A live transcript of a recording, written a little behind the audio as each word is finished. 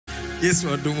Yes,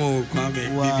 we do more. Kwame,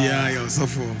 Bibia, your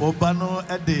suffer. Obano,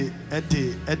 Ede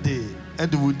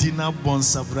Wudina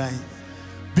Bonsabrai.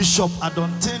 Bishop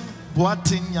Adonteng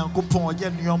Boateng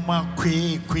Yankopon, Yama,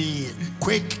 quick,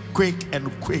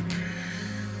 and quick.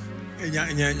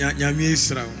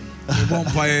 Nyamisra.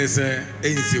 Vampire is a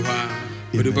Enziwa,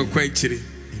 but over quite chilly.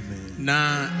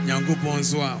 Na Yankopon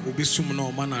Zwa, Ubisum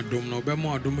no mana dom, no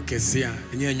bemo dum kesia,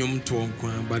 and yum to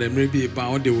unquam, but there may be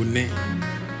about the one.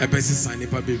 A person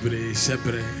nipa bibre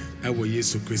shebre ewo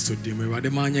Yesu Kristo dim we de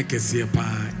manya kese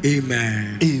pa.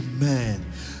 Amen. Amen.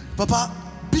 Papa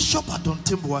Bishop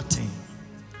Adonteng Boateng.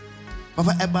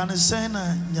 Papa ebane say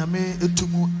na nyame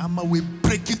etumu ama we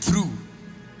break it through.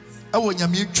 Ewo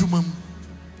nyame etwumam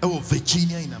ewo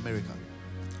Virginia in America.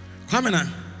 Kwamina.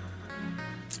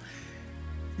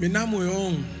 Minamo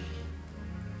yon.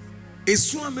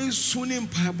 Esu ame suni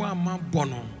mpabo ama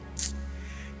bono.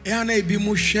 Yana ebi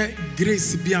mu hwe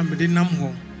grace bi amede nam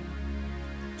ho.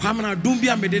 Kwamna dum bi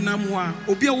amede nam ho a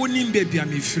obi a woni mba bi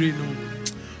amefire no.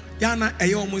 Yana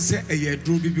eye omo se eye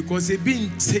dro bi because ebi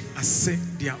nte ase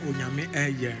dia onyame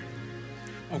eye.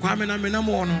 Okwamna me nam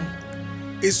ho no.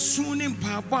 Esu ni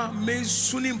mpabo a me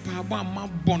su ni mpabo ama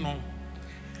bono.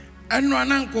 Enu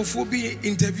anankofo bi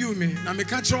interview me na me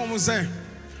ka kire omo se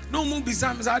no mu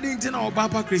bisa me za de nti na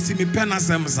obapa Christy me pena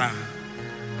sem za.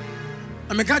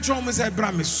 I make a drum as a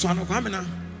bram, son of Kwamina.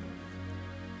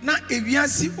 Na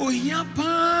eviasi ohia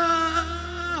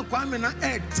pa Kwamina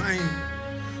air time.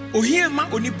 Ohia ma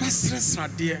oni pasres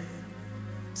radie.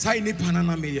 Sai ni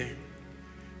panana meye.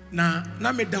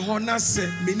 Na me da hona se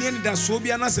meni da so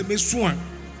bia na se mesuan.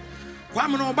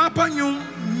 Kwamina obapa nyum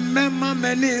mema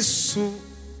mene so.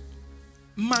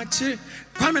 Mache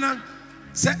Kwamina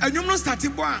se anyum no start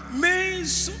bo a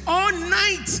all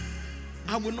night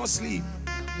I will not sleep.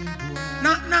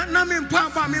 Na me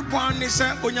papa me born ni say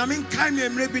onyame kan me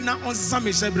emre bi na onsa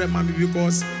me shebre ma me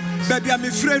because baby am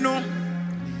free no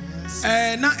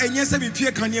na enye se me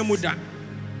pie kane mu da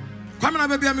kwame na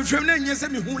baby am free na enye se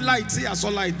me hu light ya so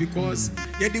light because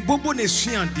ye di bobo na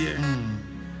suan de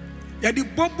ye di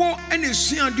bobo na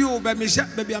suan de o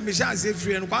baby am sha ase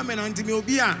free no kwame na ntimi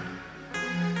obi a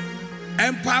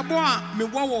empabo a me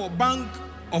wo Bank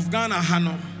of Ghana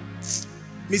hano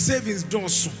me savings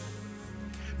doso.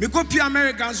 Me go pi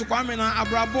Americans so Kwame na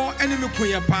abrabo ene me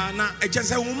kuye pa na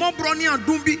echese humo broni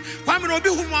adum bi Kwame na obi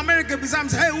humo America bi sam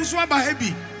say hey uso aba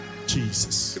heavy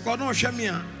Jesus because no hwe me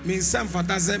a me nsem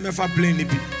fata say me fa plane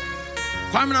bi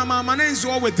Kwame na mama na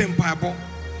nso with empabo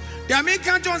the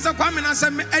American Jones Kwame na say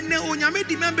ene onyame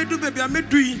di me bedu baby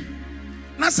amedui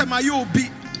na say maye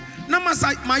obi na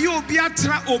maye obi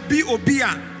atra obi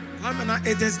a Kwame na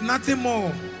it is nothing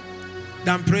more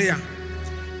than prayer.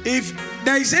 If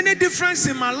there is any difference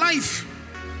in my life,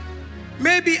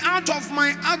 maybe out of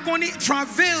my agony,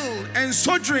 travail, and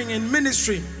sojourning in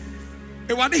ministry,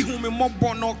 it was the whom me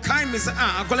born no kind me say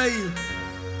akolai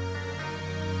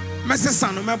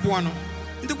mesesano me boano.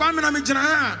 Into Kwame na me jina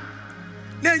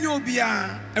na enyo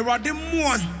bia ewade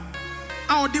mo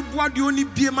a ode boa de oni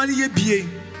bie mane ye bie.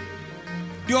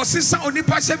 De osisa oni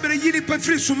pa sebere yiri pa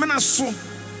firi so me na so.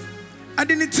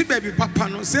 Ade ni ti baby papa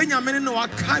no se nyame no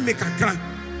aka me kakra.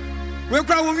 We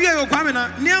cry when we are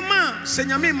Kwamina, Niama,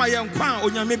 Senyame, my young Kwan,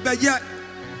 Onyame Beya,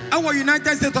 our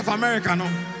United States of America. No,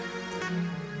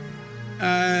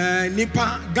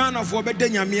 Nipa, Ghana for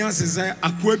Bedeniamias is a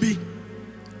Akwebi,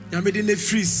 Yamedine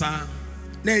Frisa,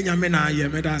 Nayamena,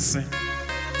 Yamedase.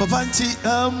 Papanti,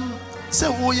 say,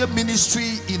 oh, your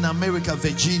ministry in America,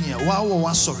 Virginia. Wow,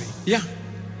 was sorry. Yeah.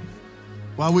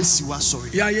 Why we see was sorry.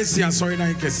 Yeah, yes, yeah, sorry,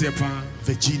 I can see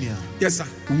Virginia. Yes, sir.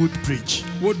 Woodbridge.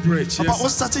 Yes. About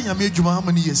what's starting your major how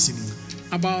many years in it?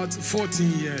 About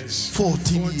 14 years.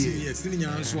 14 years. In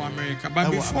America.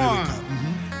 But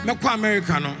before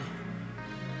America, no.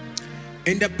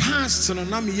 In the past, so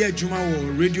I'm here Juma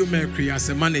Radio Mercury as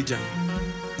a manager.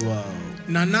 Wow.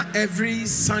 Nana every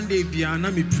Sunday bia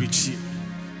na me preach.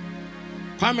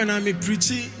 Kwame na me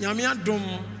preach, nyame adom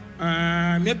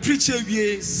me preach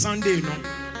every Sunday no.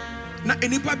 Na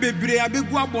enipa bebre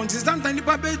abegu abonti sometimes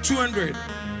nipa be 200.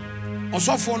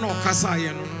 Osofo na okasa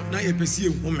ye no na yepesi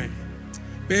ehume.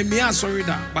 Be me asori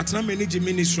da but na manage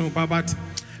ministry but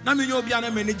na me obi na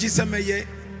manage se meye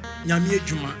nyame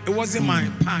adwuma. It wasn't my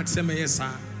part se meye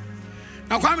sa.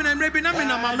 Na Kwame na mrebi na me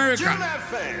na America.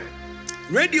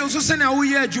 Radio so say na wo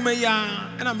ye adwuma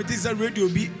ya na me say radio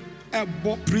bi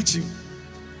ebo preaching.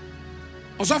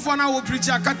 Osofo na wo preach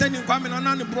akata ni Kwame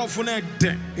na ne brofo na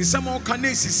de nsem o ka na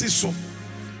sisi so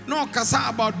no kasa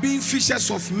about being fishers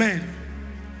of men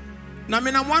na me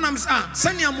na one am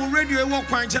sani am radio e wo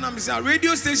kwan che na me say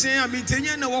radio station ya me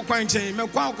tenye na wo kwan che me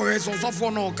kwa okore so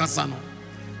osofo na o kasa no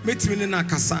metimi ne na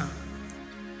kasa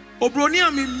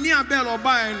Obronia me near bell or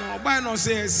buy no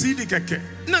say CD keke.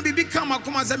 Na bibi come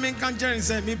akoma say men kan jere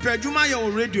say me pedjuma your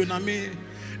radio na me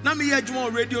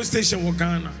yejuma radio station wo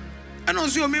Ghana. And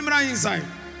also your memra inside.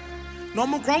 No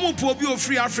mo kromo po bi o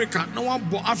free Africa na wan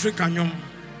bo Africa nyom.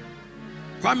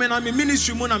 Kwamina me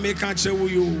ministry mo na me kan che wo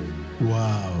yo.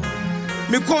 Wow.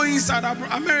 Me go inside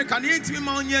America, they ain't me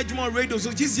on yejuma radio,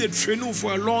 so this is a training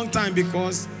for a long time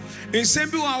because in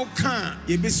Sembi wa can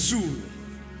ye be sue.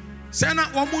 Say na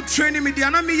one more training me,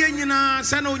 na me yenyina,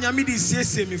 say na onyame di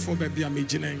siesie me for baby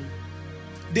amejinen.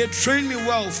 They train me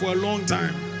well for a long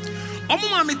time.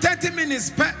 Omo me 30 minutes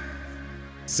per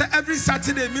say every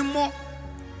Saturday me more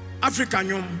African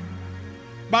nyom.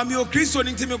 Ba me o Kristo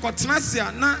nti me ko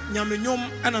tenasia na nyame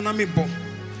nyom ena na me bo.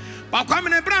 But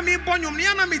Kwamina bra me bo nyom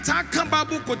na me ta kan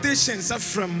Bible quotations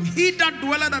from he that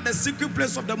dwelleth at the secret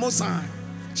place of the Most High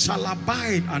shall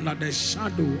abide under the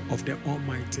shadow of the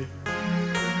Almighty.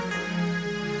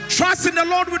 Trust in the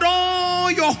Lord with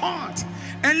all your heart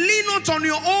and lean not on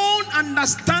your own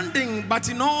understanding, but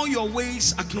in all your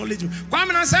ways acknowledge him.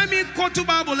 Kwamina say me quote to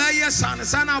Bible yes and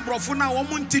sana brofuna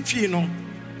omunti twi no.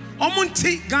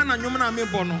 Omunti Ghana nyom na me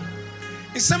bo no.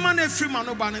 It's a man free man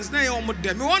no balance na ye omo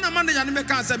dem. Me wana man ya ne me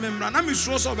kan say me mra na me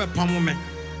suro so be pam me.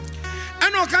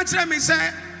 And o ka kire me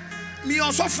say me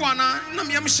osofo ana na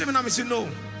me yam hye na me say no.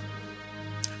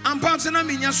 Am pam say na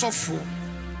me nya sofo.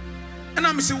 And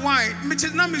I say why? Me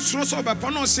na me suro so be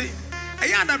pam no say e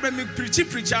ya da be me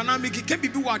preach ana me kike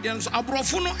bibi wade so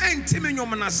abrofo no enti me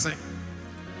nyom na say.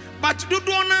 But do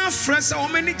na fresh o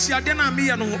many chi ade na me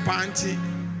ye no ho panti.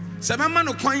 Se me ma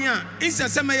no kwan a inse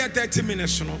se me ye 30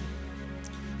 minutes no.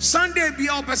 Sunday be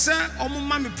our person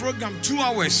mami program 2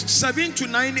 hours 7 to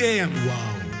 9 a.m.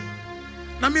 Wow.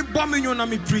 Na me bombing you na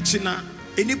me preaching na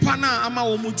enipa na ama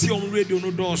wo muti on radio no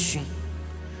doso.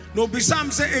 No be some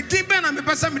say e din be na me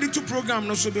person me do program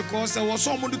no so because there was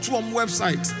some do to on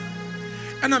website.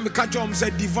 And I me catch on say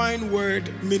Divine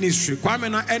Word Ministry.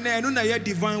 Kwamina enu na ye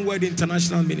Divine Word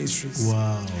International Ministries.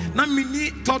 Wow. Na me ni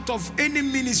thought of any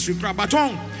ministry but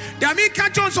on there me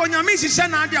catch on so nyame hihye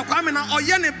na dia Kwamina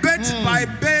oye ne bit by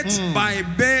bit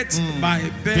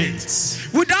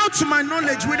without my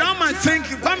knowledge, without my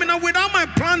thinking, Kwamina without my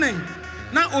planning.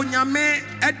 Na onyame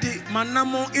edi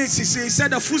manamo esisi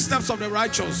said the footsteps of the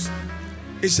righteous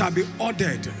it shall be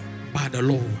ordered by the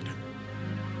Lord.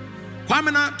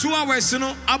 Kwamina 2 hours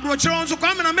no abrochero on so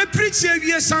Kwamina me preach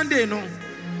every Sunday no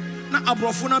na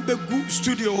abrofuna be good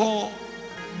studio hall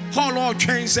all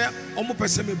train say omo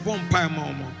pese me bom pa ma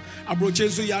omo abroche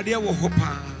so yade wo ho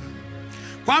pa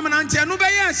Kwamina ntia no be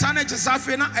yes na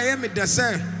chisafe na eye me de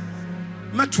se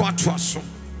meto ato so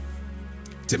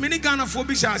te mini Ghana fo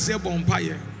bi sha se bom pa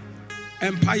ye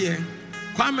empire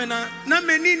Kwamina na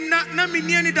meni na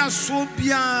meni ani da so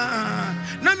bia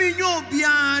na me nyo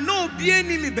bia no bia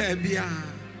ni me babia.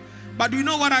 But you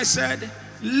know what I said?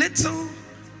 Little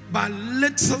by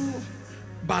little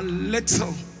by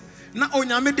little. Na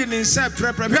onyame de ne nse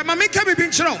prepare. Ma me ka bibi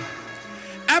nchiro.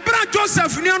 Ebra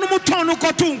Joseph ni anu muton no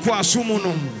koto nko asumu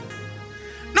no.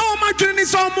 Na o ma dwene ni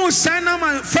so mo sen na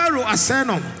ma Pharaoh asen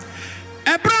no.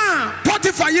 Ebra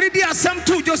Potiphar yiri di asem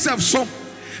to Joseph so.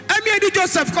 Emi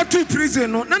Joseph got to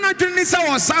prison no. Na na dwene ni sa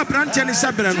was sa branch ni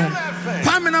sebre no.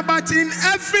 Kwamina, but in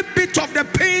every bit of the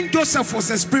pain Joseph was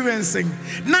experiencing,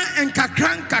 na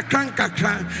enkakran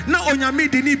na onyame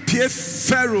de ni pie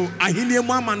Pharaoh ahini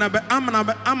mu amana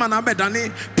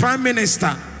dani prime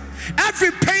minister.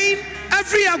 Every pain,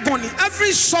 every agony,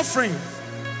 every suffering,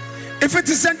 if it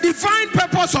is a divine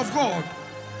purpose of God,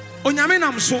 onyame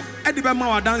nam so edibe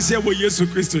ma wadanse wo Yesu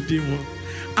Kristo dimo.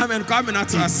 Amen. Kwamina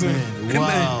trust.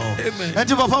 Wow. Amen. And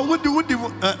Papa, would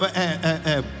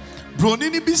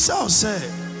Bronini Bissau say,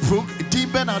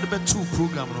 Deep Ben out of 2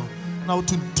 program now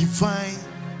to Divine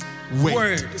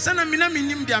Word. Sana mina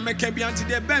minim dia meka bi anti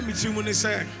de ba mi timu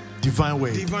say Divine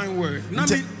Word. Divine Word. Na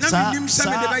minim say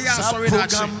me de ba ya sorry that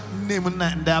program name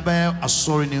na nda ba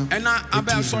asori ni. And na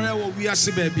aba sorry wo wi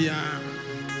ase ba bia.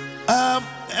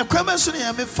 Ekwemenso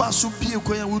ne me fa so bie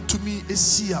koyan wotumi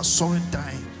esi asori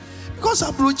dan. Because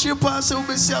abrochi pa say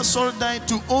we esi asori dan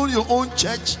to own your own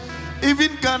church.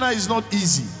 Even Ghana is not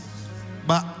easy.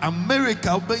 But America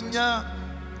ubenya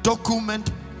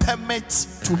document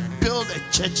permits to build a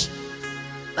church.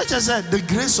 Let's just say the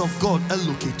grace of God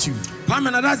will locate you.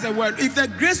 Pamela, that's the word. If the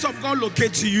grace of God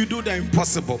locates you, you do the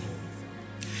impossible.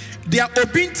 They are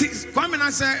obedience.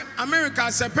 Pamela said,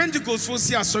 America said Pentecost for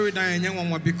see a sorry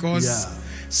because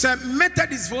say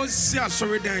Methodist for see a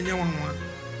sorry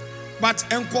but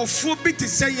enkofo bi te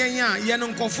say yen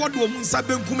enkofo do mu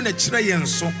nsabe nkum na kire yen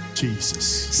so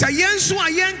Jesus say yen so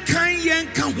ayen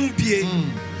kan ho bie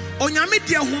onyame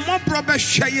de ahomobro be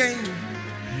hwe yen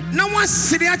na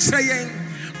wasiri akyerɛ yɛn.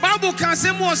 Bible can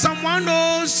say more Psalm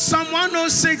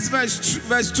 106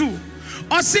 verse 2.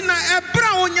 Osina ebra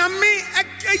onyame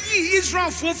eyi Israel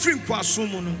for free nkwaso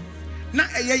mu no. Na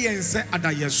eye yen se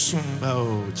adayeso.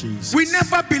 Oh Jesus. We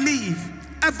never believe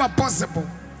ever possible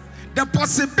the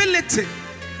possibility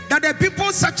that the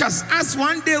people such as us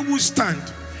one day will stand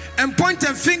and point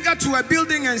a finger to a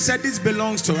building and say this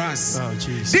belongs to us. Oh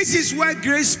Jesus. This is where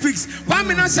grace speaks.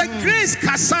 Kwamina said grace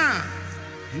kasa.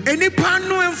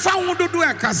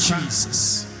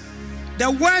 Jesus. The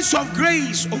words of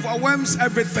grace overwhelms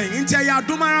everything.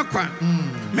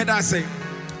 May I say,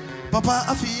 Papa,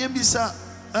 afi yembisa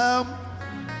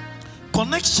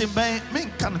connection by main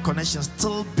kind of connection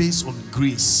still based on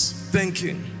grace. Thank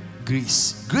you.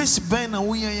 Grace by na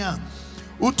uya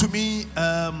to me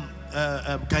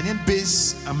Ghanaian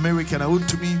based American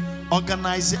to me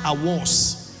organize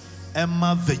awards.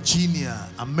 Emma, Virginia,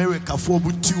 America for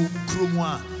Butu,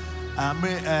 Krumwa,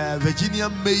 Virginia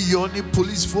Mayor,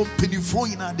 police for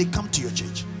Pennyfoina, they come to your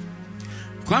church.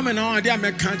 Kwamina, I didn't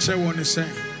make country want to say,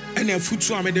 and a foot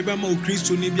to me, the Bama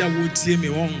Christo Nibia would see me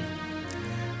on.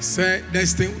 Say,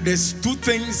 there's two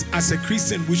things as a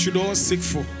Christian we should all seek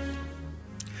for.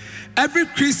 Every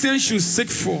Christian should seek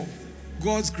for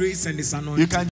God's grace and His anointing.